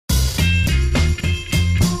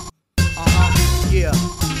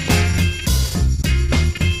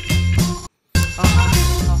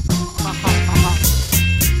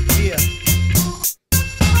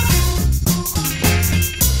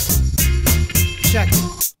Check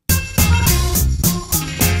it.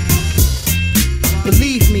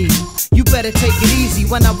 Believe me, you better take it easy.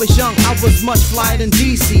 When I was young, I was much flyer than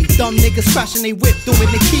DC. Dumb niggas crashing they whip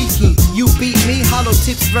doing the kiki. You beat me, hollow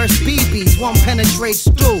tips versus BBs. One penetrates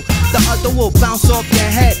through, the other will bounce off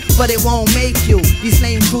your head, but it won't make you. These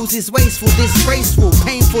lame crews is wasteful, disgraceful,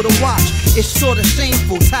 painful to watch. It's sorta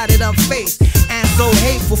shameful, tatted up face, and so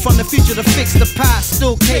hateful. From the future to fix the past,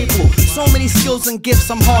 still capable. So many skills and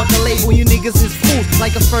gifts, I'm hard to label. You niggas is fools,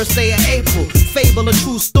 like the first day of April. Fable, a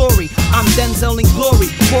true story, I'm Denzel in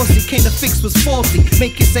glory. Bossy came to fix was faulty.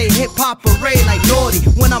 Make you say hip-hop array like naughty.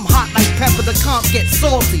 When I'm hot like pepper, the comp gets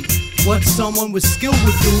salty. What someone with skill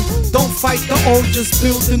would do. Don't fight the old, just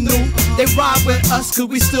build the new. They ride with us cause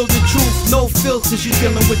we still the truth. No filters, you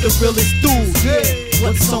dealing with the realest dudes.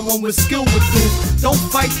 What someone with skill would do. Don't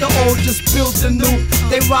fight the old, just build the new.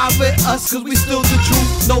 They ride with us cause we still the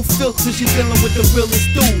truth. No filters, you dealing with the realest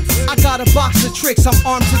dudes. I got a box of tricks, I'm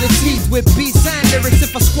armed to the teeth with beats and lyrics.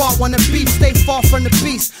 If a squad wanna beat, stay far from the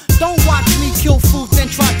beast. Don't watch me kill food, then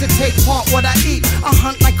try to take part what I eat. I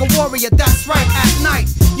hunt like a warrior, that's right, at night.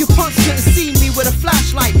 You punks couldn't see me with a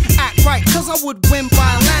flashlight. Act right, cause I would win by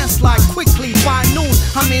a landslide. Quickly, by noon,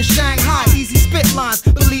 I'm in Shanghai. Easy spit lines,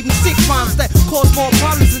 believe me, 6 rhymes that cause more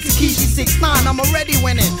problems than Takeshi 6ix9ine. I'm already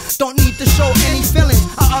winning, don't need to show any feelings.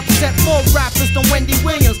 I upset more rappers than Wendy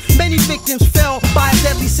Williams. Many victims fell by a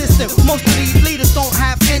deadly system. Most of these leaders don't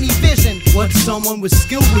have any vision. What someone with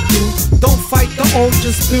skill would do. Don't fight the old,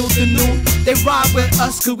 just build the new. They ride with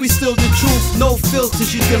us cause we still the truth. No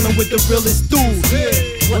filters, you dealing with the realest dudes.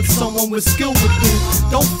 What someone with skill would do.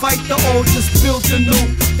 Don't fight the old, just build the new.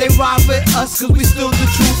 They ride with us cause we still the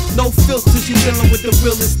truth. No filters, you dealing with the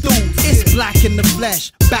realest dudes. It's black in the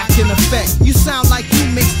flesh, back in effect. You sound like you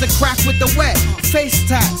mixed the crack with the wet. Face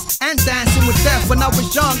tats and dancing with death. When I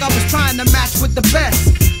was young, I was trying to match with the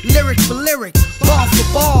best. Lyric for lyric, bar for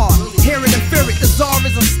bar. Hear it and fear it, the czar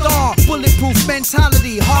is a star. Bulletproof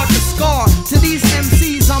mentality, hard to scar. To these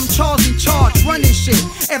MCs, I'm Charles in charge, running shit.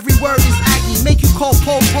 Every word is Aggie, make you call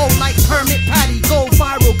po-po like Permit Patty. Go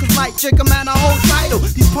viral, cause like Jigga Man, I hold title.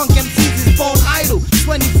 These punk MCs is bone idle.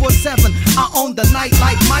 24/7, I own the night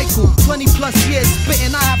like Michael. 20 plus years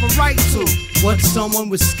spitting, I have a right to. What someone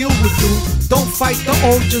with skill would do. Don't fight the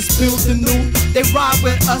old, just build the new. They ride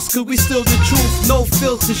with us cause we still the truth. No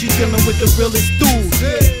filters, you dealing with the realest dudes.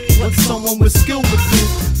 What someone with skill would do.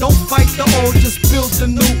 Don't fight the old, just build the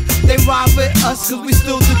new. They ride with us cause we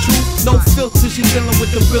still the truth. No filters, you dealing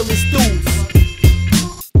with the realest dudes.